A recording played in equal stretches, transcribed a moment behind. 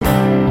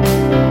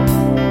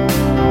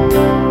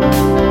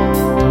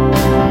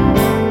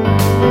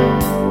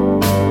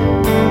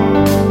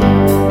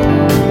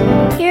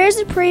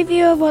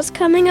what's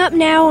coming up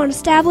now on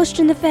Established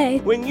in the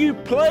Faith. When you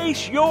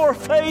place your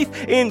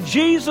faith in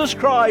Jesus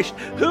Christ,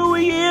 who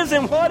He is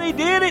and what He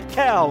did at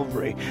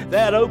Calvary,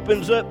 that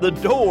opens up the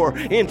door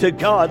into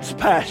God's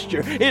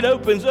pasture. It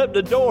opens up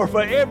the door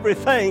for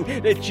everything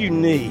that you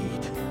need.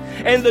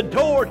 And the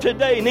door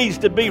today needs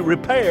to be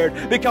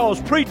repaired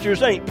because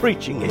preachers ain't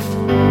preaching it.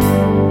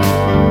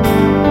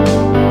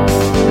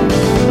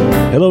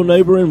 Hello,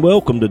 neighbor, and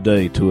welcome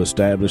today to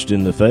Established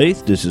in the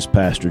Faith. This is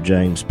Pastor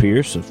James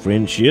Pierce of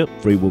Friendship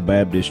Free Will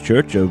Baptist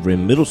Church over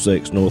in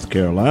Middlesex, North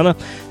Carolina,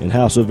 and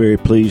how so very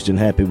pleased and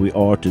happy we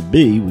are to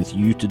be with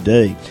you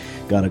today.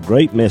 Got a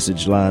great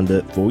message lined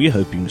up for you.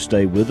 Hope you can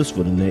stay with us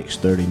for the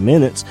next 30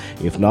 minutes.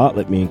 If not,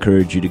 let me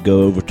encourage you to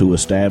go over to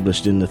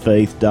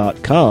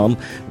establishedinthefaith.com.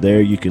 There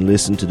you can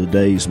listen to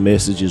today's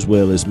message as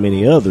well as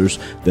many others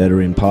that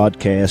are in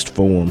podcast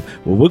form.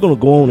 Well, we're going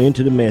to go on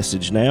into the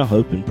message now.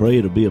 Hope and pray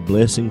it'll be a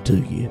blessing to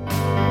you.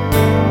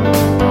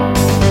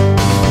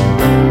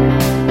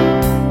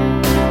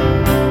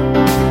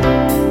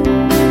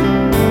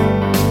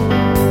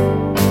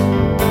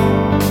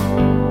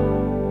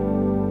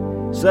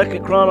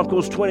 Second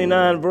Chronicles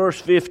 29, verse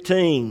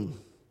 15.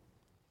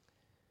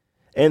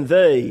 And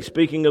they,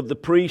 speaking of the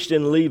priests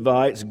and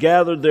Levites,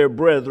 gathered their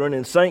brethren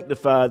and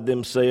sanctified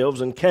themselves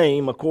and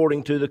came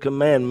according to the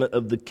commandment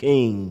of the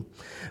king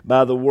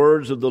by the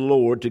words of the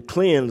Lord to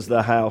cleanse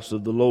the house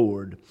of the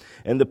Lord.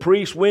 And the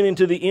priests went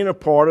into the inner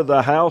part of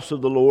the house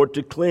of the Lord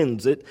to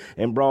cleanse it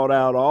and brought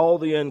out all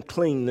the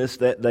uncleanness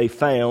that they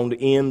found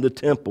in the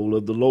temple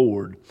of the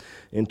Lord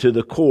into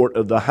the court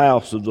of the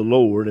house of the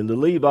Lord. And the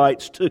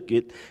Levites took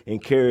it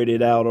and carried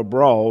it out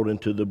abroad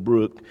into the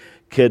brook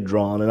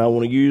Kedron. And I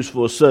want to use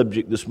for a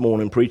subject this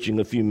morning, preaching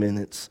a few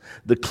minutes,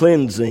 the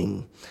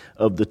cleansing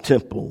of the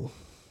temple.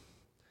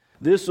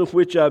 This of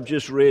which I've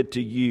just read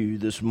to you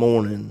this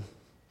morning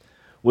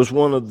was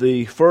one of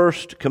the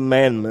first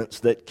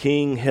commandments that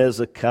King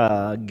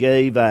Hezekiah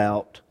gave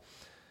out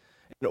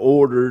and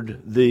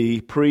ordered the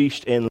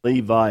priests and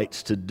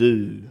Levites to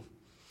do.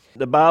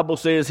 The Bible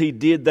says he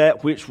did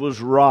that which was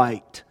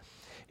right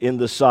in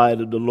the sight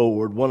of the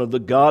Lord, one of the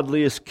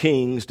godliest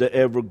kings to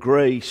ever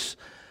grace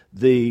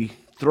the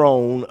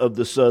throne of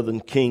the southern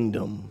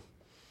kingdom.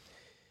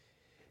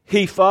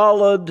 He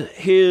followed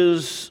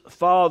his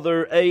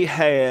father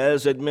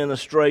Ahaz's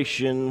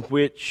administration,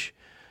 which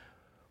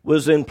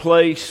was in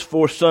place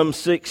for some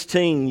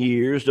 16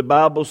 years. The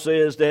Bible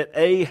says that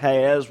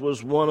Ahaz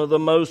was one of the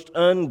most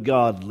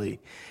ungodly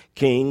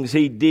kings.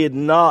 He did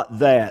not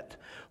that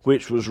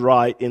which was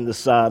right in the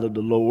sight of the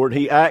Lord.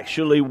 He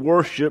actually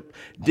worshiped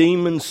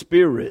demon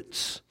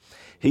spirits.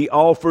 He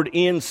offered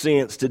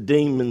incense to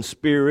demon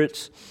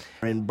spirits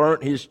and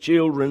burnt his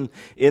children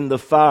in the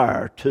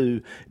fire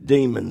to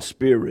demon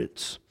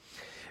spirits.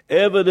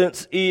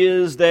 Evidence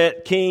is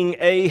that King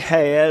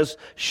Ahaz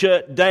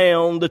shut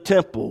down the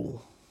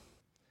temple.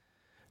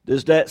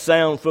 Does that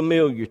sound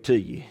familiar to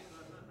you?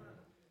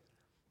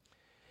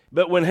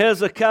 But when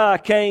Hezekiah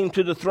came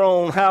to the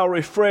throne, how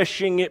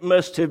refreshing it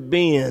must have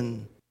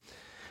been.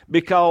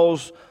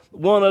 Because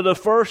one of the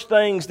first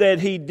things that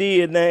he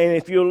did, now, and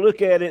if you'll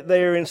look at it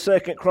there in 2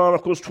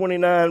 Chronicles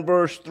 29,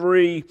 verse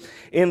 3,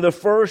 in the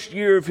first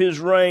year of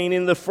his reign,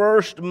 in the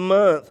first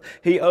month,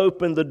 he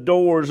opened the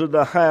doors of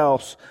the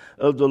house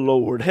of the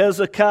Lord.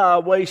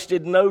 Hezekiah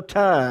wasted no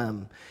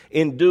time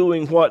in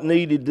doing what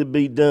needed to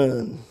be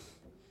done.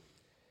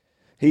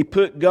 He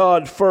put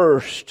God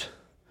first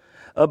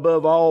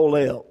above all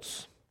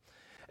else.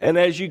 And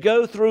as you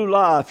go through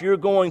life, you're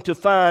going to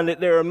find that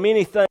there are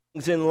many things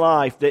in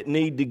life that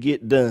need to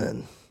get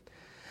done.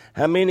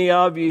 How many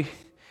of you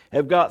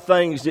have got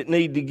things that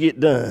need to get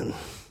done?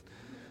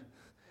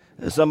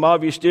 Some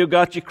of you still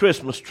got your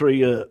Christmas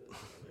tree up.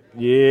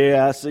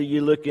 Yeah, I see you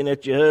looking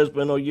at your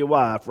husband or your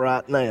wife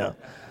right now.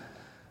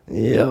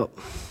 Yep.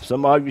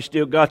 Some of you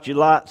still got your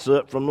lights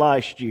up from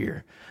last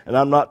year. And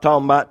I'm not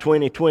talking about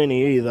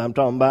 2020 either. I'm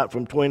talking about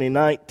from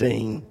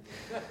 2019.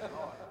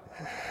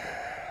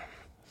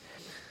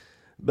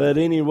 But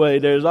anyway,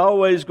 there's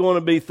always going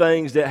to be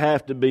things that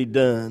have to be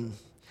done.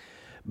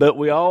 But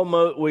we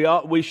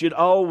should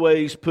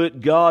always put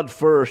God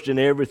first in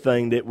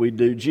everything that we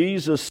do.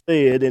 Jesus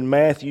said in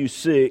Matthew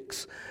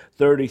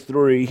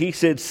 6:33, He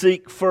said,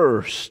 "Seek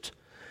first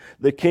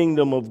the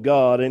kingdom of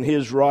God and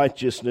His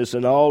righteousness,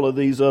 and all of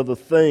these other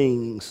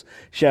things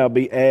shall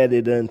be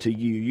added unto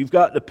you." You've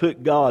got to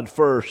put God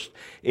first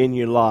in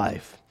your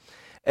life.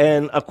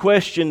 And a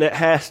question that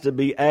has to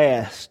be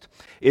asked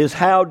is,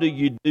 how do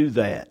you do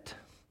that?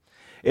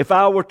 If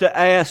I were to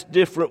ask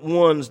different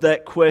ones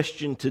that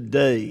question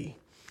today,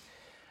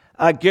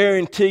 I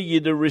guarantee you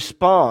the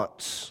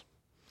response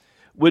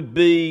would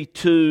be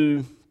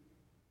to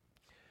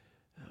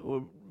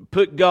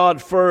put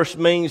God first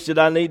means that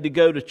I need to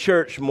go to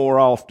church more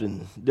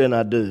often than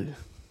I do.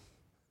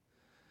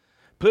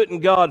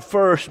 Putting God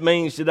first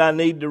means that I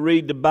need to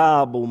read the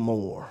Bible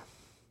more.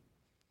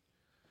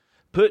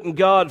 Putting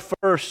God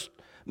first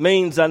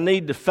means I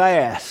need to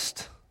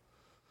fast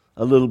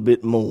a little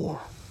bit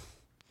more.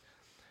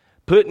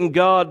 Putting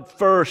God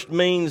first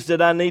means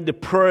that I need to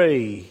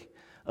pray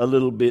a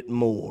little bit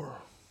more.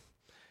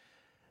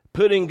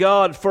 Putting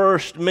God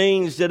first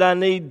means that I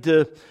need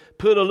to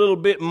put a little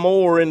bit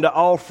more in the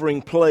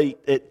offering plate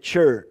at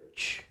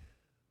church.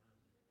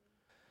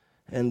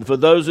 And for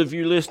those of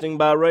you listening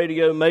by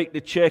radio, make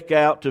the check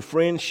out to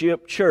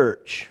Friendship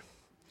Church.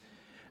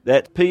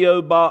 That's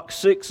P.O. Box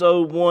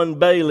 601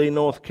 Bailey,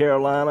 North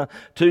Carolina,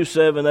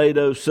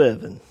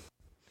 27807.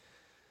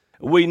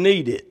 We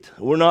need it.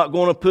 We're not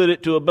going to put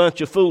it to a bunch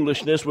of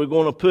foolishness. We're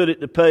going to put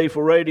it to pay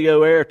for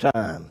radio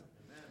airtime.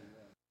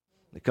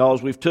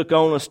 Because we've took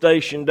on a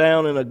station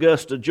down in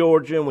Augusta,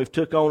 Georgia, and we've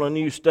took on a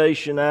new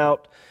station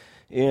out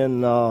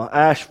in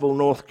Asheville,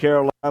 North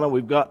Carolina.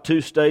 We've got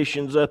 2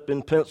 stations up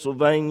in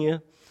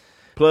Pennsylvania,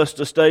 plus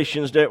the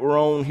stations that we're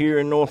on here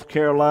in North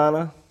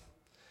Carolina.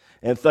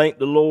 And thank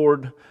the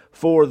Lord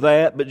for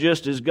that. But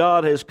just as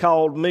God has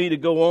called me to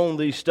go on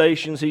these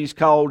stations, He's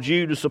called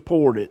you to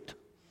support it.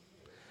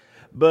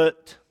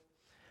 But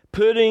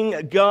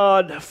putting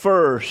God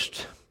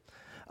first,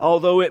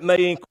 although it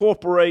may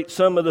incorporate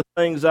some of the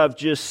things I've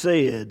just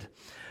said,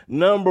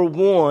 number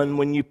one,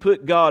 when you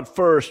put God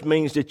first,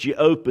 means that you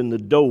open the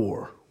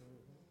door.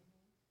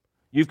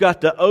 You've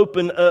got to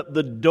open up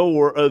the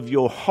door of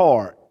your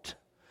heart.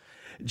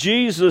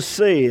 Jesus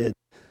said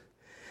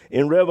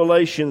in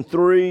Revelation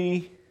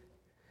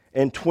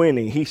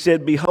 3:20, He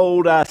said,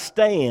 "Behold, I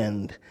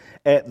stand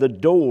at the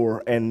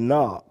door and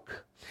knock.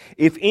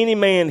 If any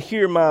man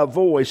hear my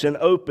voice and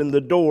open the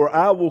door,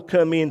 I will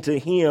come into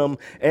him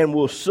and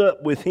will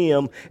sup with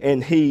him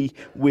and he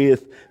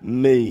with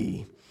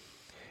me."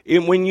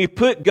 And when you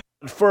put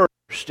God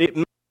first, it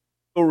means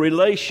your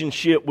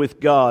relationship with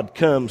God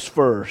comes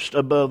first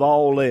above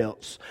all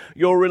else.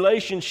 Your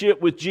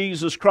relationship with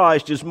Jesus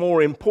Christ is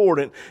more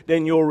important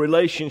than your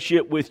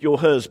relationship with your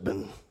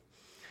husband.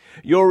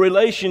 Your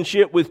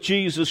relationship with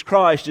Jesus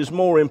Christ is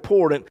more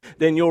important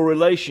than your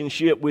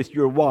relationship with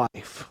your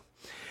wife.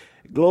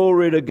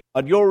 Glory to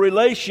God. Your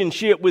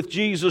relationship with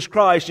Jesus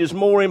Christ is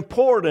more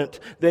important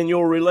than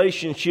your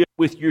relationship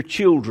with your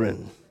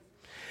children.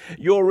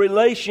 Your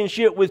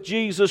relationship with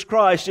Jesus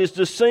Christ is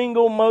the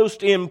single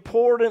most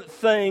important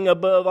thing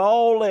above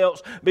all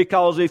else,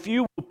 because if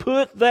you will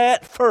put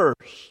that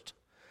first,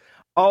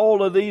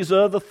 all of these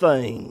other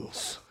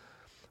things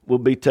will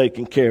be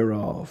taken care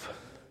of.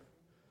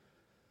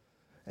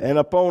 And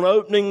upon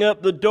opening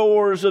up the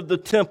doors of the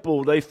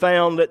temple, they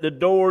found that the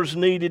doors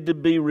needed to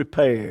be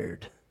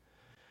repaired.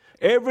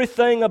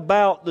 Everything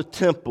about the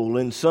temple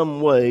in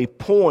some way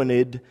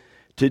pointed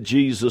to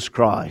Jesus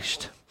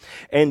Christ.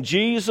 And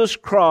Jesus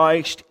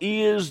Christ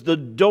is the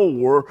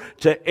door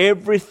to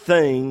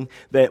everything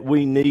that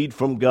we need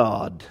from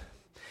God.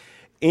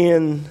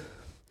 In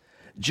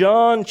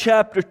John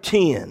chapter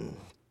 10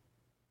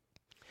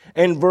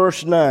 and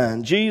verse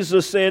 9,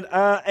 Jesus said,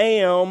 "I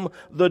am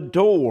the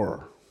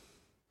door.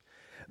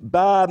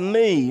 By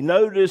me,"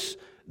 notice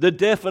the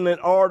definite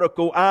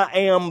article, "I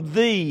am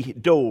the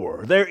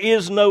door." There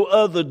is no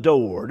other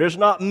door. There's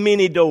not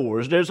many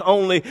doors. There's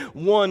only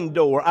one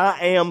door. I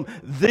am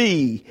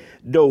the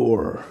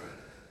door.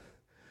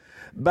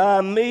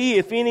 "By me,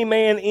 if any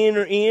man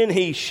enter in,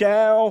 he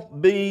shall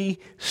be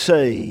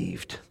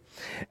saved,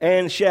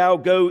 and shall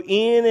go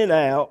in and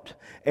out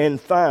and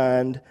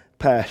find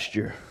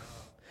pasture."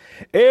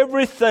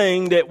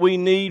 Everything that we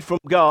need from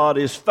God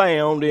is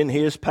found in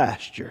His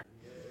pasture.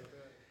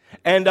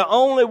 And the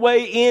only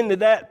way into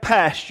that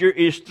pasture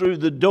is through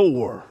the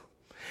door.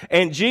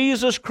 And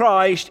Jesus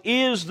Christ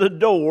is the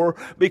door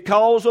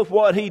because of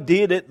what He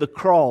did at the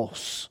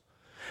cross.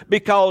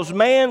 Because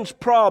man's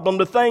problem,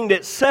 the thing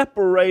that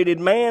separated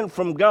man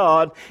from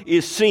God,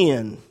 is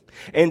sin.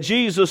 And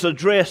Jesus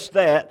addressed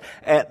that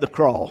at the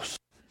cross.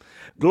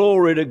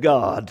 Glory to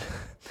God.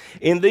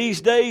 In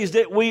these days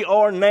that we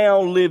are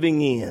now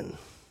living in,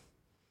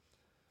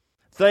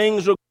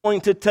 things are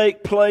going to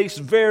take place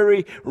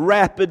very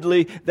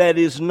rapidly that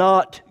is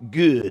not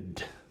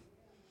good.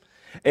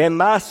 And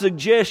my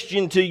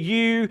suggestion to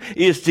you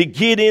is to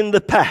get in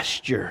the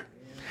pasture.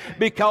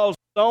 Because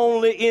it's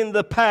only in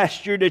the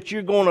pasture that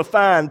you're going to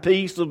find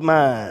peace of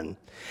mind.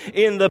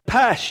 In the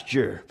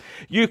pasture,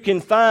 you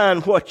can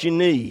find what you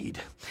need.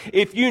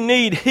 If you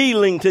need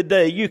healing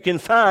today, you can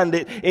find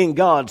it in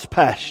God's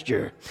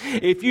pasture.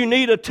 If you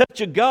need a touch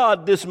of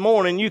God this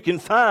morning, you can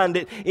find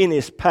it in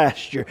His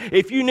pasture.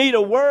 If you need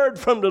a word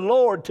from the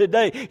Lord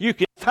today, you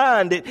can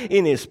find it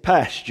in His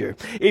pasture.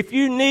 If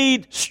you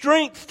need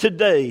strength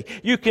today,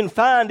 you can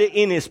find it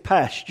in His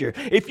pasture.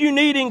 If you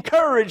need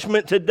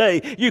encouragement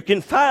today, you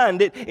can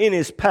find it in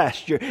His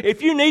pasture.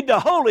 If you need the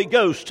Holy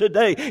Ghost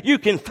today, you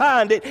can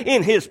find it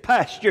in His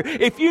pasture.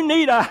 If you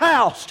need a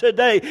house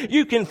today,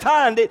 you can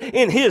find it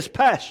in His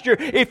pasture.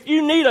 If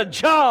you need a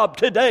job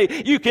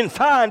today, you can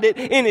find it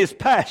in His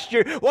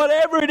pasture.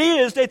 Whatever it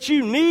is that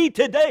you need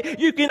today,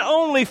 you can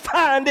only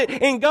find it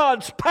in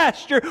God's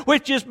pasture,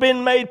 which has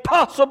been made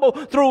possible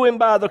through and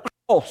by the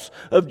cross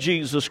of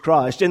Jesus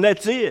Christ. And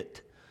that's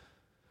it.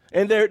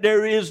 And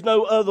there is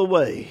no other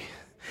way.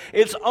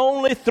 It's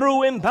only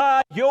through and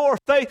by your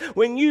faith.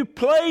 When you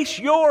place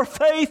your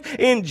faith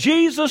in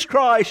Jesus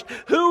Christ,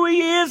 who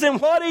He is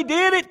and what He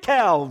did at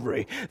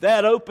Calvary,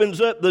 that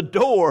opens up the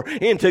door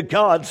into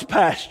God's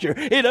pasture.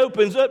 It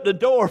opens up the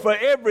door for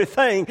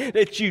everything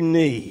that you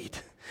need.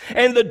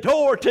 And the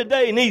door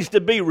today needs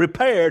to be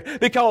repaired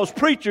because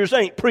preachers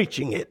ain't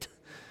preaching it.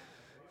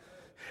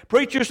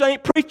 Preachers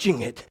ain't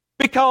preaching it.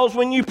 Because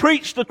when you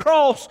preach the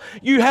cross,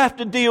 you have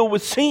to deal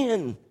with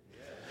sin.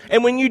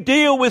 And when you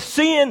deal with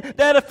sin,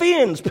 that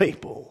offends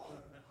people.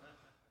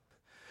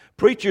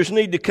 Preachers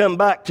need to come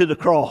back to the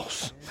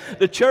cross.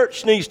 The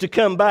church needs to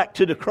come back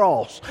to the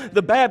cross.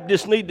 The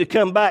Baptists need to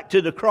come back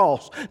to the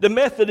cross. The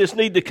Methodists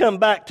need to come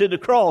back to the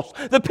cross.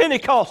 The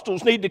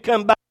Pentecostals need to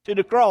come back to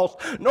the cross.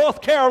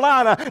 North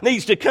Carolina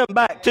needs to come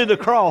back to the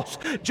cross.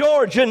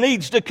 Georgia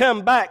needs to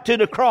come back to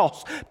the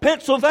cross.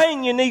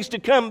 Pennsylvania needs to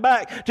come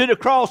back to the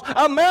cross.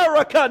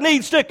 America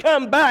needs to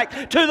come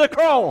back to the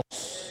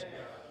cross.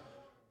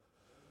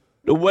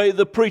 The way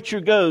the preacher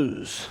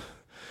goes,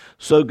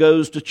 so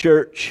goes the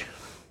church.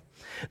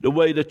 The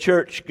way the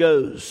church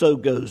goes, so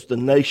goes the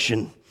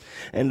nation.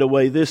 And the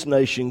way this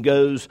nation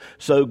goes,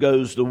 so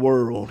goes the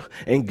world.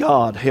 And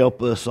God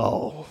help us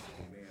all.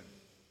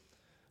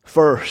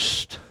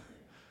 First,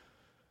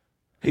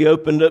 He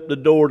opened up the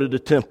door to the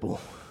temple,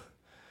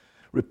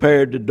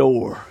 repaired the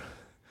door.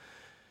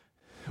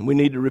 And we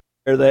need to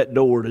repair that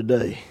door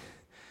today.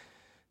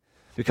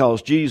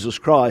 Because Jesus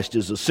Christ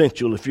is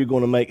essential if you're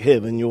going to make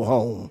heaven your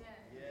home.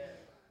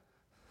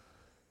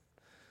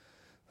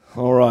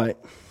 All right.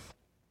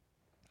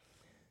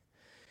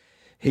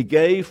 He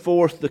gave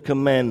forth the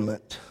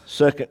commandment.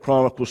 2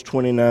 Chronicles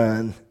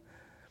 29,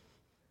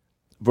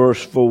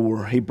 verse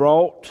 4. He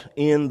brought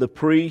in the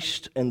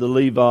priests and the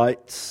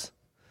Levites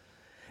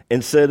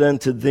and said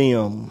unto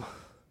them,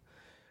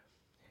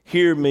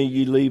 Hear me,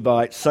 ye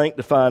Levites,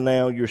 sanctify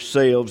now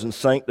yourselves and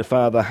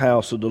sanctify the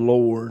house of the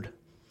Lord,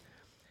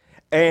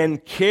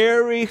 and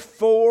carry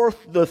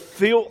forth the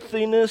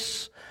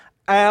filthiness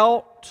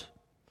out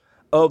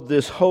of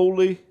this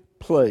holy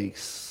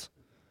place.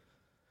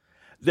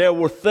 There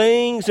were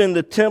things in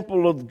the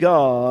temple of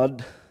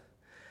God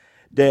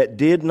that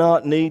did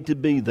not need to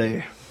be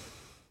there.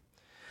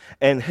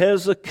 And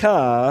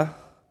Hezekiah,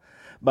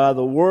 by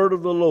the word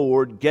of the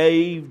Lord,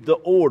 gave the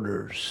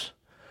orders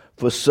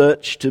for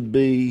such to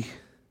be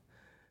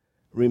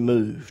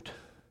removed.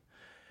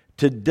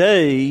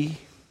 Today,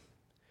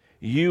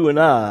 you and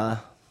I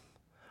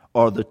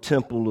are the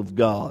temple of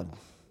God.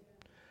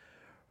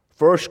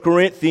 1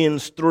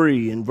 Corinthians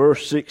 3 and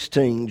verse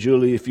 16.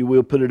 Julie, if you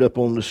will, put it up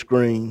on the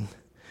screen.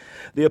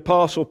 The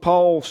Apostle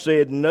Paul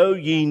said, Know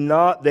ye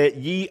not that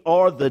ye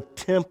are the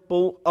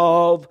temple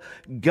of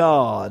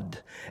God,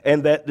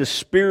 and that the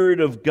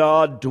Spirit of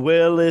God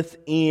dwelleth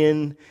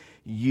in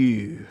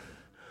you?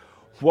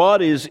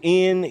 What is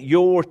in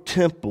your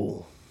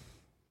temple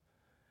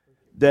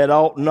that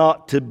ought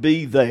not to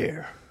be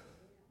there,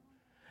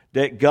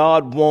 that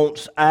God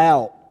wants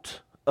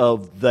out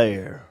of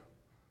there?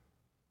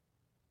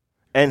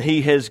 And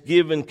He has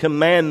given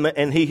commandment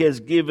and He has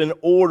given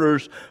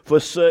orders for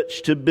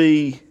such to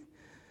be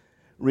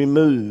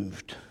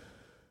removed.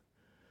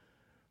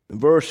 In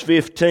verse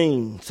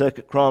 15, 2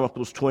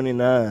 Chronicles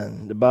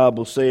 29, the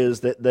Bible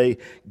says that they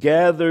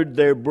gathered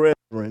their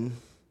brethren,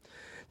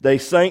 they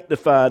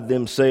sanctified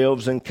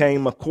themselves and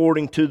came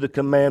according to the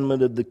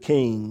commandment of the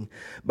king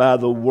by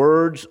the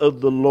words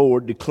of the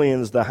Lord to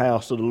cleanse the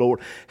house of the Lord.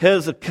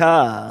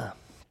 Hezekiah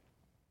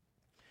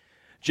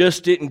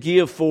just didn't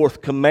give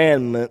forth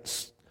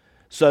commandments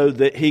so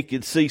that he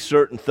could see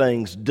certain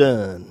things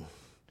done.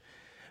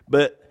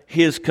 But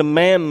his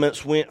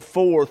commandments went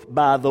forth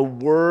by the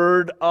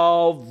word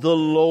of the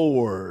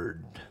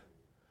Lord.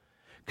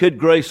 Good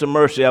grace and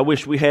mercy, I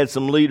wish we had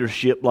some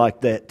leadership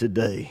like that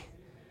today.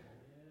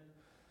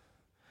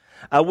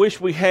 I wish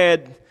we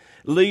had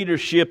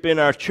leadership in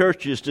our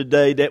churches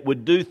today that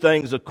would do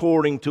things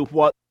according to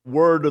what the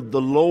word of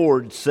the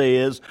Lord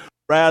says,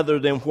 rather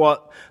than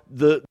what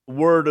the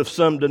word of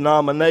some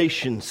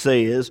denomination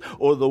says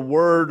or the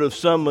word of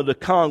some of the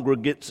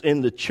congregates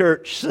in the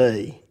church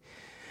say.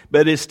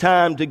 But it's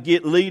time to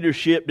get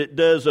leadership that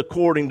does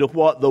according to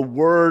what the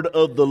word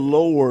of the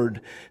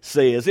Lord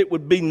says. It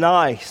would be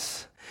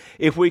nice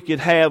if we could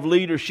have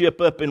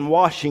leadership up in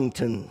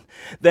Washington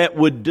that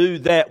would do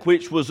that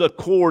which was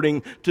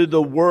according to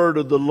the word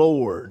of the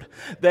Lord,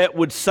 that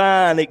would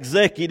sign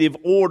executive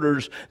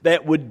orders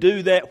that would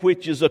do that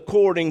which is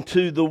according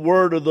to the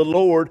word of the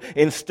Lord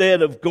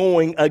instead of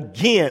going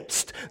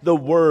against the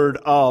word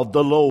of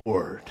the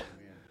Lord.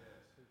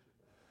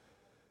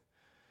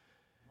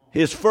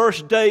 His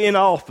first day in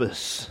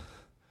office,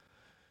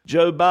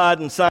 Joe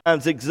Biden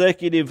signs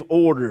executive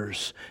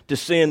orders to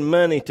send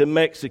money to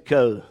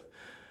Mexico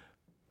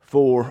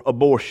for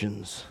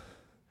abortions.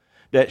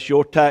 That's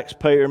your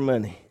taxpayer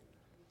money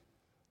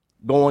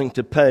going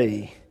to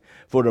pay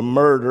for the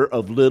murder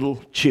of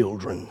little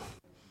children.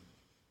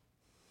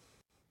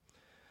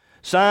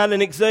 Signed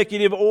an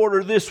executive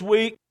order this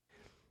week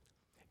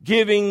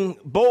giving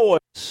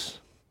boys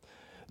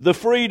the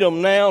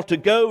freedom now to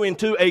go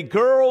into a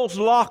girl's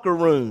locker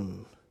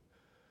room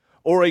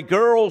or a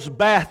girl's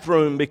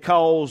bathroom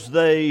because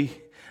they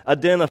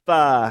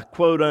identify,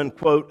 quote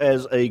unquote,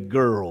 as a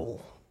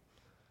girl,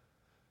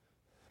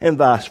 and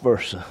vice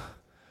versa.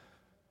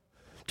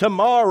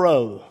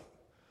 Tomorrow,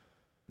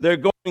 they're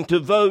going to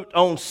vote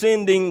on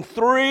sending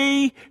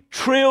 $3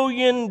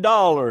 trillion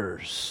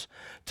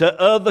to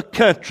other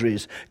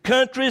countries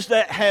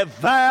that have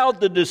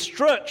vowed the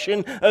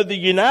destruction of the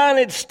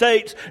United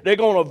States. They're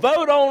going to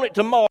vote on it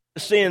tomorrow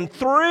to send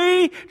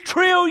 $3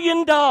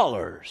 trillion.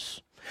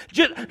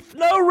 Just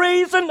no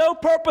reason, no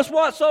purpose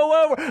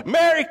whatsoever.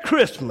 Merry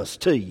Christmas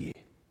to you.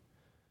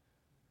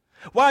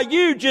 Why,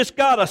 you just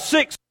got a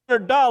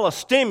 $600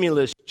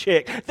 stimulus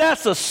check.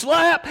 That's a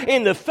slap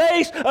in the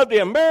face of the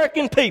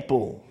American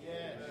people.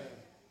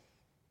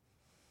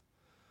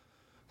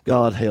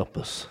 God help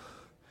us.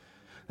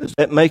 Does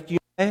that make you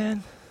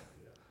mad?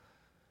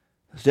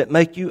 Does that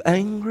make you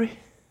angry?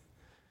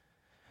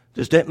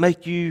 Does that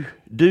make you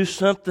do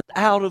something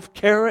out of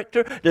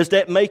character? Does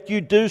that make you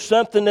do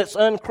something that's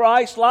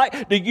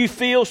unchristlike? Do you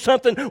feel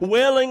something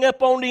welling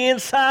up on the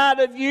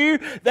inside of you?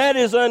 That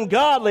is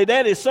ungodly.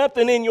 That is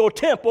something in your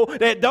temple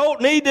that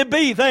don't need to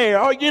be there.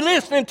 Are you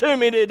listening to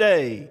me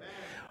today?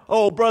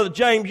 Oh, Brother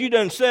James, you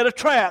done set a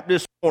trap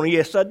this morning.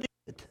 Yes, I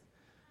did.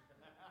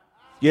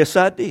 Yes,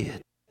 I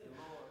did.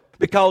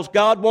 Because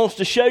God wants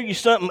to show you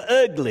something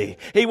ugly.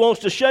 He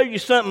wants to show you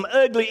something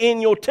ugly in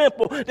your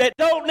temple that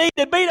don't need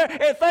to be there. And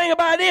the thing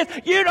about it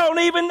is, you don't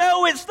even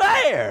know it's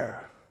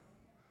there.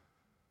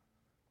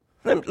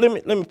 Let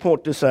me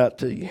point this out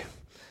to you.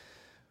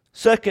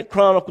 2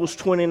 Chronicles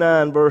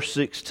 29, verse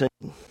 16.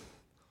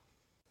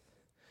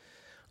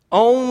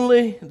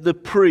 Only the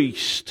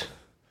priests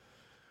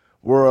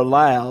were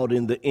allowed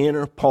in the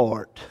inner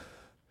part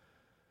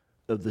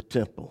of the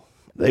temple.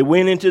 They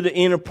went into the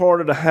inner part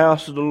of the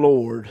house of the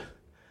Lord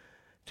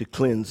to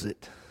cleanse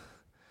it.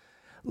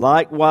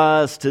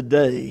 Likewise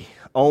today,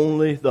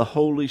 only the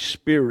Holy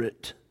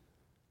Spirit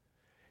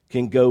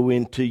can go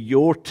into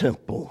your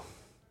temple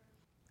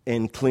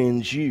and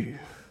cleanse you.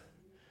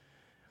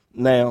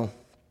 Now,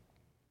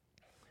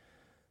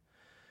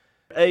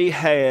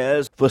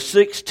 Ahaz, for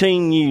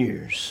 16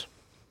 years,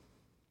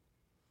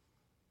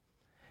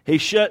 he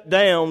shut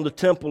down the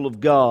temple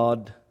of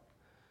God.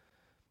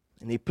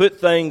 And he put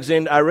things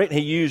in, I reckon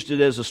he used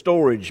it as a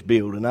storage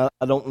building. I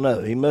don't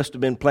know. He must have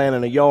been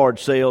planning a yard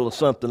sale or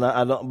something.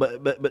 I don't.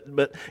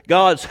 But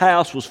God's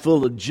house was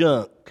full of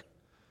junk.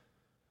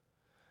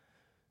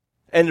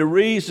 And the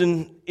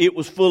reason it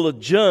was full of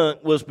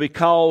junk was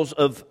because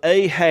of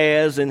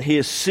Ahaz and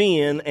his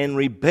sin and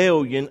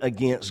rebellion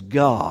against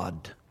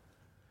God.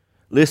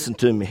 Listen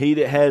to me. He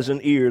that has an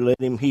ear, let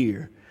him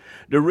hear.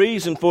 The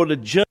reason for the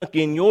junk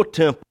in your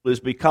temple is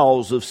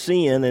because of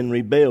sin and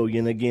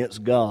rebellion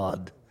against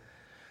God.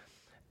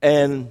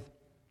 And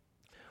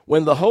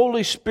when the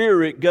Holy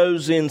Spirit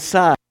goes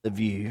inside of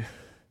you,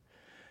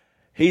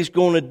 He's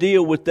going to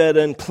deal with that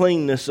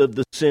uncleanness of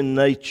the sin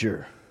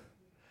nature.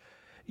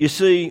 You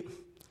see,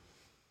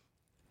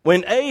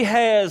 when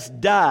Ahaz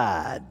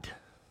died,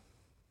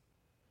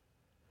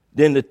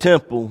 then the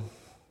temple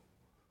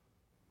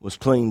was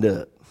cleaned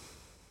up.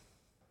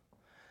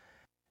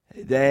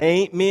 There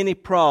ain't many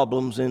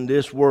problems in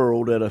this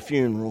world that a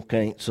funeral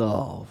can't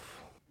solve.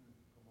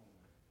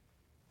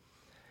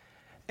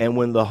 And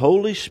when the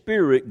Holy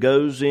Spirit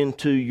goes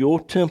into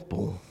your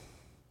temple,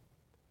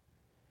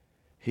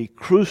 He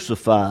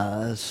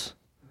crucifies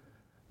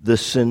the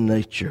sin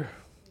nature.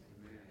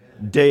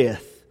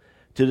 Death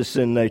to the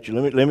sin nature.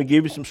 Let me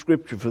give you some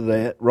scripture for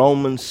that.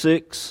 Romans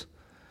 6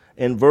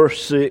 and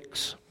verse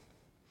 6.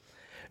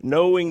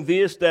 Knowing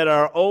this, that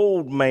our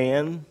old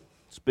man,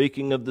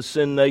 speaking of the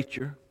sin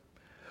nature,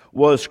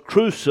 was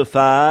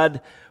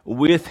crucified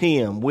with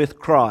Him, with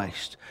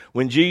Christ.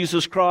 When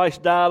Jesus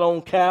Christ died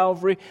on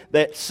Calvary,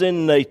 that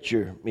sin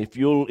nature, if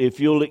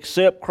you'll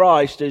accept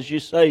Christ as your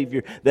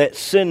Savior, that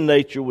sin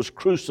nature was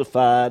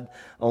crucified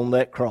on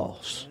that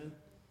cross.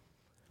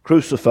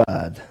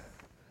 Crucified.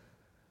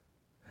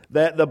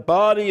 That the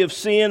body of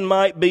sin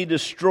might be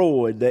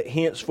destroyed, that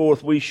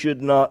henceforth we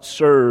should not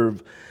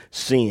serve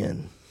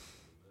sin.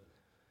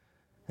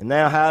 And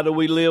now how do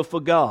we live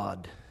for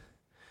God?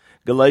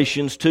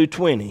 Galatians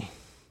 2:20.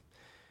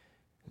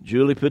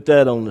 Julie, put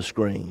that on the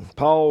screen.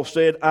 Paul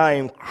said, I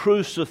am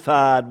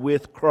crucified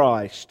with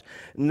Christ.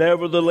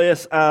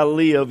 Nevertheless I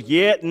live,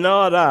 yet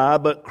not I,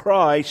 but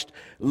Christ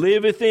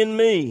liveth in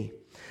me.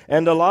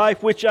 And the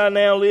life which I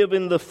now live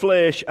in the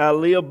flesh, I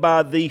live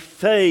by the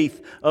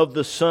faith of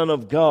the Son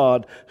of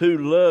God, who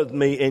loved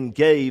me and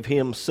gave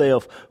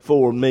Himself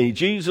for me.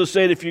 Jesus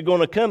said, if you're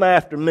going to come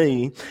after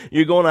me,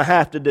 you're going to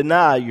have to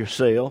deny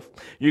yourself.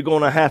 You're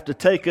going to have to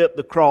take up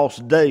the cross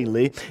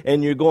daily,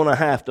 and you're going to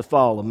have to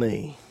follow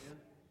me.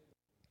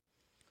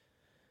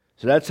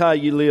 So that's how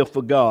you live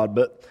for God.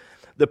 But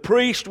The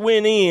priest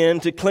went in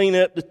to clean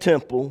up the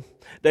temple.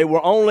 They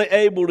were only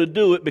able to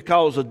do it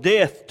because a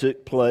death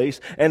took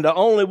place. And the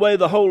only way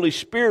the Holy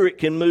Spirit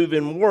can move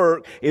and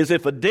work is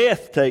if a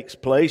death takes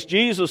place.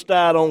 Jesus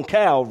died on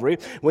Calvary.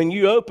 When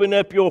you open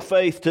up your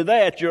faith to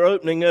that, you're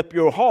opening up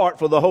your heart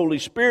for the Holy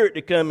Spirit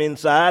to come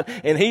inside,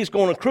 and He's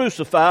going to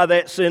crucify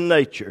that sin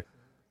nature.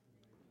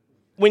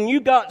 When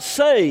you got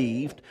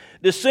saved,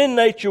 the sin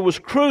nature was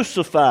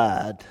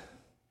crucified.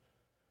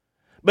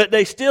 But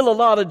there's still a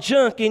lot of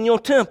junk in your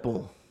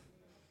temple.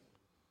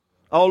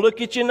 Oh,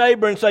 look at your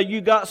neighbor and say, you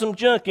got some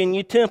junk in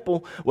your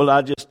temple. Well,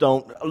 I just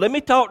don't. Let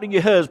me talk to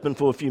your husband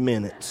for a few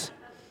minutes.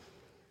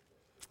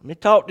 Let me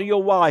talk to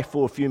your wife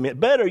for a few minutes.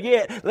 Better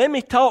yet, let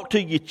me talk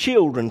to your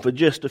children for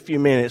just a few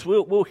minutes.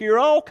 We'll hear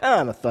all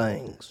kind of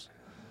things.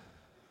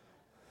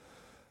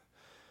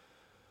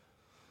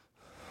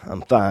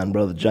 I'm fine,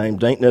 Brother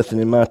James. Ain't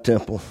nothing in my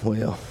temple.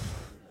 Well,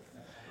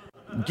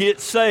 get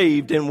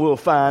saved and we'll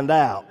find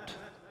out.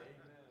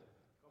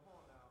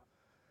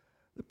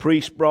 The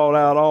priest brought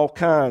out all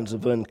kinds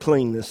of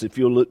uncleanness, if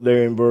you'll look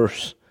there in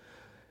verse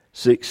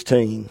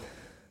 16.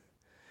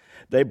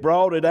 They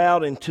brought it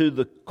out into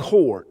the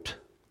court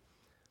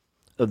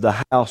of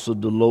the house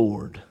of the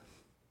Lord.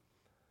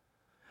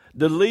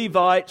 The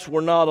Levites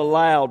were not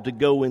allowed to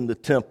go in the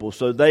temple,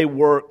 so they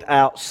worked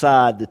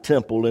outside the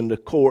temple in the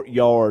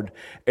courtyard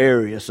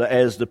area. So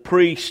as the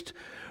priest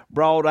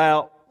brought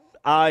out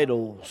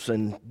idols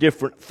and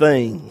different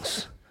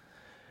things,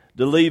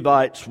 the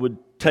Levites would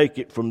take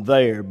it from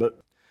there. But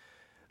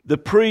the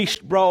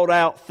priest brought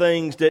out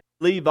things that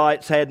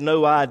Levites had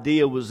no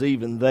idea was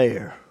even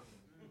there.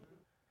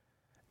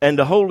 And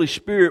the Holy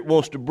Spirit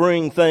wants to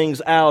bring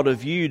things out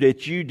of you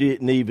that you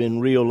didn't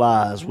even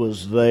realize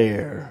was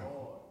there.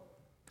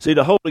 See,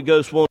 the Holy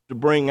Ghost wants to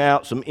bring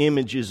out some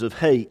images of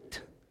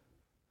hate.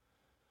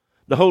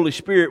 The Holy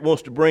Spirit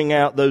wants to bring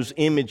out those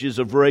images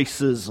of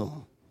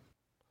racism.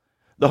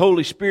 The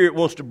Holy Spirit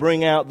wants to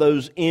bring out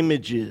those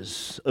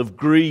images of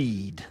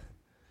greed,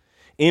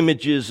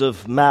 images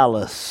of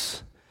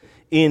malice,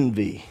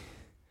 envy,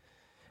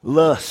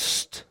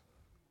 lust.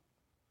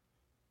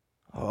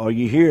 Are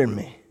you hearing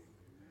me?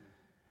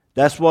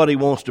 That's what He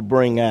wants to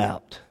bring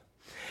out.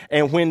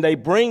 And when they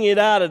bring it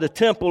out of the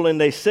temple and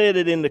they set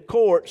it in the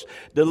courts,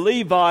 the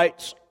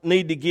Levites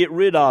need to get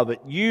rid of it.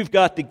 You've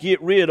got to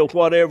get rid of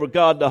whatever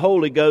God the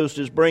Holy Ghost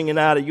is bringing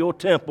out of your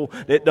temple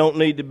that don't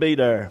need to be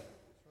there.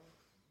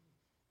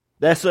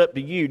 That's up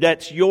to you.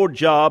 That's your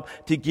job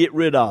to get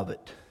rid of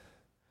it.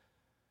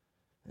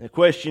 The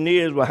question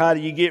is, well, how do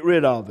you get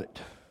rid of it?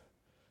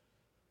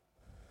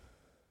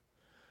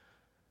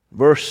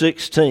 Verse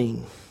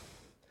 16.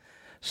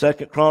 2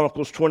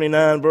 Chronicles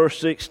 29, verse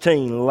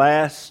 16.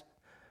 Last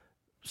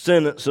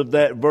sentence of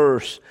that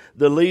verse.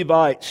 The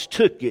Levites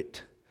took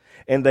it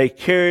and they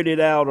carried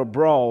it out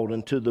abroad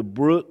into the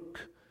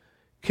brook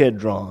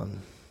Kedron.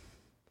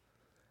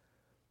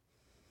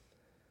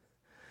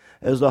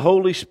 As the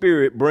Holy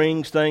Spirit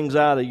brings things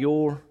out of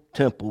your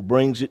temple,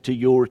 brings it to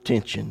your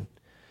attention,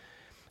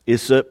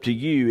 it's up to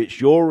you.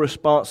 It's your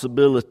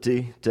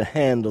responsibility to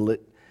handle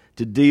it,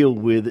 to deal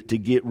with it, to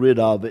get rid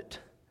of it.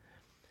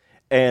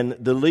 And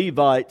the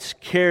Levites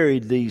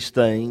carried these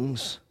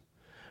things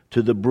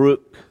to the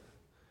brook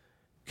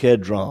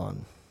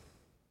Kedron.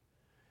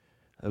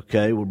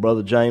 Okay, well,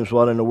 Brother James,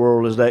 what in the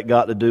world has that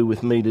got to do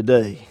with me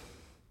today?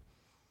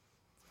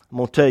 I'm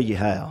going to tell you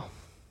how.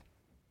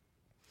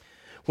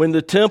 When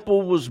the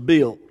temple was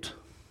built,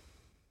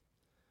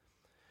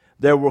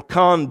 there were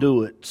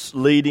conduits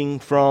leading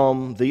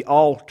from the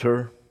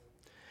altar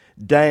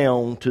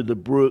down to the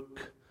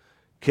brook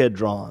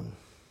Kedron.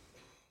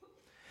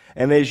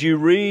 And as you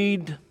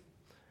read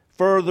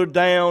further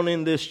down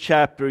in this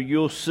chapter,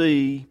 you'll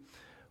see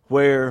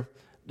where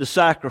the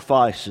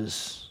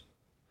sacrifices,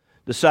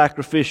 the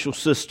sacrificial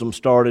system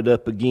started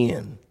up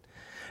again.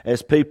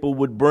 As people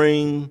would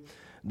bring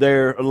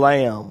their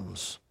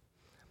lambs,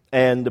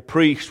 and the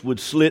priest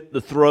would slit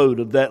the throat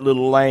of that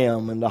little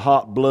lamb, and the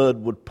hot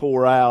blood would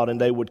pour out,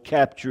 and they would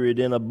capture it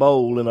in a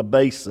bowl, in a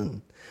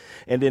basin,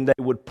 and then they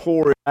would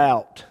pour it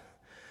out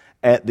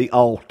at the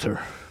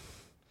altar.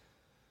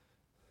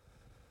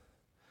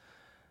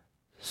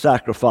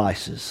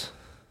 Sacrifices.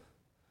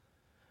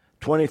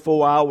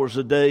 24 hours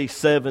a day,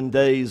 7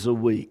 days a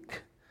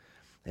week.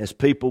 As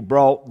people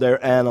brought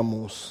their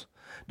animals.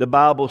 The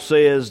Bible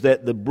says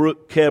that the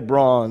brook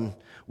Kedron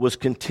was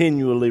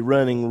continually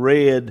running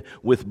red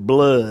with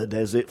blood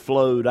as it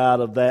flowed out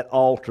of that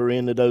altar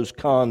into those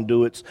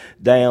conduits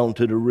down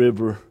to the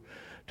river,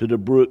 to the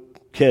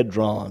brook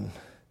Kedron.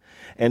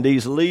 And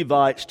these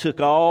Levites took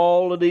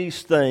all of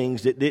these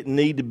things that didn't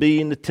need to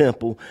be in the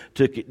temple,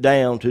 took it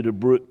down to the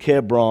brook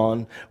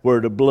Kedron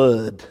where the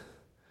blood.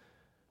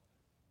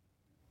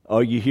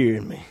 Are you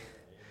hearing me?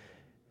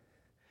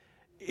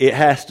 It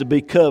has to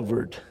be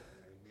covered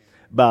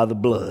by the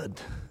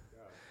blood.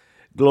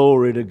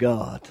 Glory to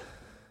God.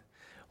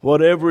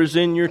 Whatever is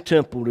in your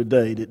temple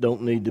today that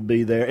don't need to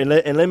be there.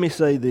 And let me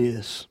say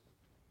this.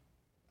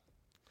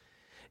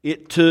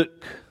 It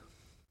took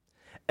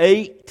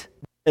 8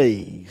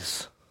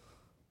 days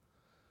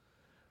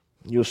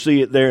You'll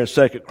see it there in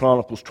 2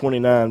 Chronicles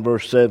 29,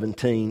 verse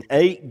 17.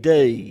 8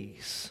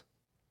 days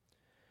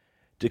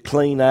to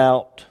clean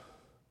out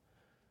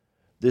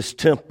this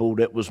temple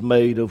that was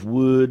made of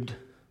wood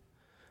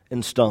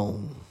and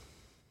stone.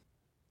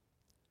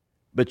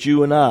 But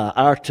you and I,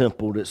 our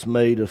temple that's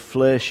made of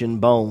flesh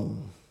and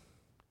bone,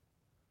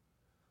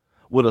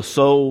 with a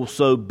soul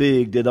so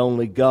big that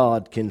only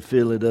God can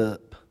fill it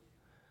up.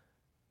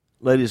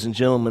 Ladies and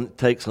gentlemen, it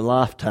takes a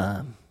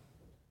lifetime.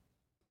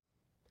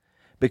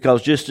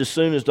 Because just as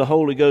soon as the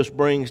Holy Ghost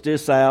brings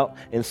this out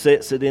and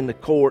sets it in the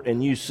court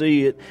and you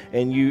see it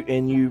and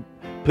you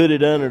put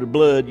it under the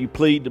blood, you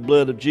plead the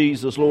blood of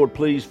Jesus, Lord,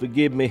 please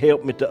forgive me,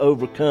 help me to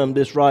overcome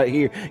this right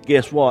here.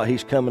 Guess what?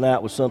 He's coming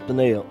out with something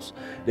else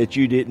that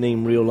you didn't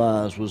even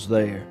realize was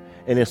there.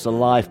 And it's a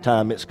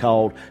lifetime. It's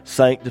called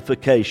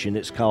sanctification.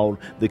 It's called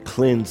the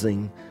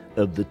cleansing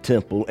of the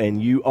temple.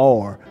 And you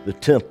are the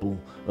temple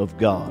of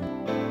God.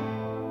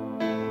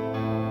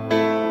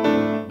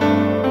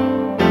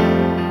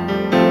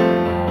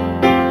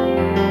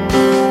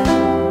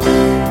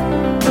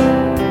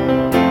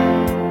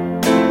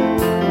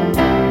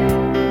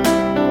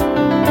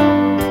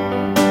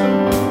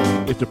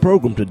 The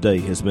program today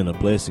has been a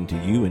blessing to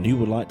you, and you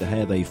would like to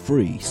have a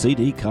free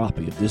CD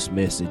copy of this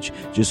message,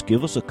 just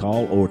give us a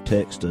call or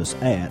text us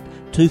at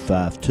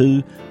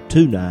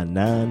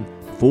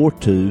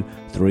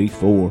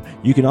 252-299-4234.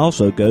 You can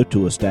also go to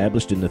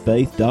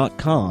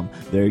establishedinthefaith.com.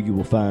 There you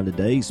will find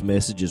today's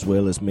message as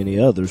well as many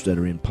others that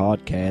are in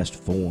podcast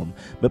form.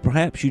 But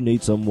perhaps you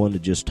need someone to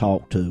just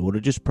talk to or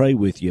to just pray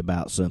with you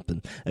about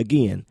something.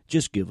 Again,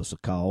 just give us a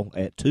call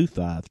at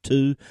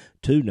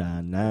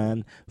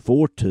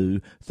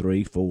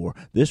 252-299-4234.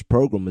 This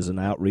program is an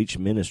outreach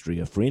ministry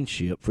of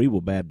Friendship Free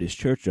Will Baptist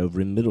Church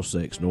over in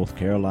Middlesex, North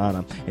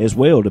Carolina. As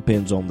well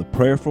depends on the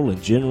prayerful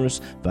and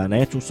generous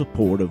financial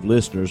support of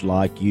listeners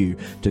like you.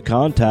 To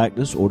contact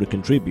us or to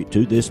contribute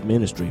to this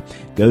ministry,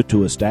 go to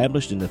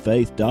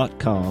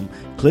establishedinthefaith.com,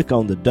 click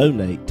on the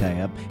Donate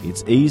tab.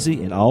 It's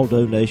easy and all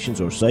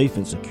donations are safe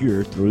and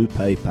secure through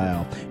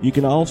PayPal. You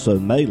can also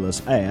mail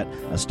us at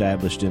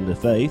Established in the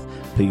Faith,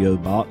 P.O.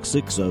 Box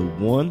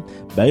 601,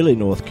 Bailey,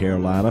 North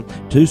Carolina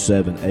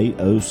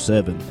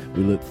 27807.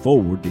 We look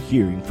forward to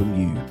hearing from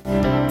you.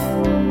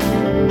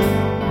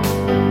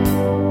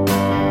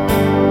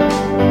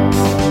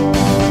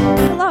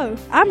 Hello,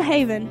 I'm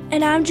Haven.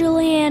 And I'm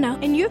Juliana.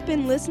 And you've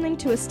been listening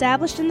to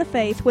Established in the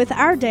Faith with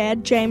our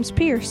dad, James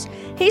Pierce.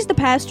 He's the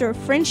pastor of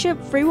Friendship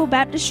Free Will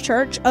Baptist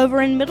Church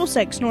over in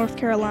Middlesex, North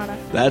Carolina.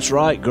 That's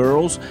right,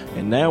 girls.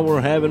 And now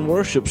we're having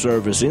worship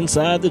service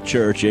inside the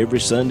church every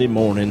Sunday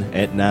morning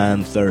at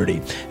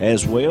 9:30.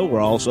 As well, we're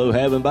also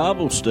having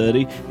Bible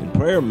study and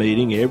prayer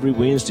meeting every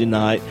Wednesday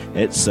night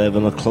at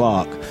 7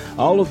 o'clock.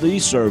 All of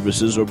these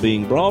services are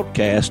being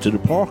broadcast to the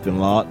parking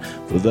lot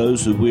for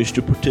those who wish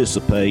to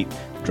participate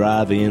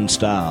drive-in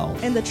style.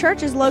 And the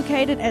church is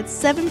located at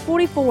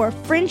 744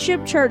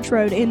 Friendship Church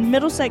Road in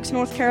Middlesex,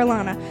 North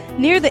Carolina,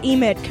 near the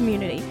EMED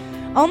community.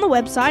 On the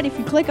website, if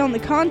you click on the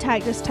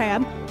Contact Us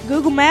tab,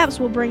 Google Maps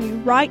will bring you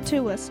right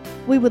to us.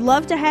 We would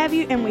love to have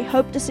you, and we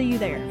hope to see you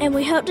there. And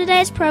we hope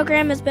today's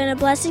program has been a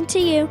blessing to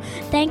you.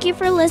 Thank you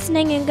for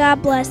listening, and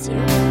God bless you.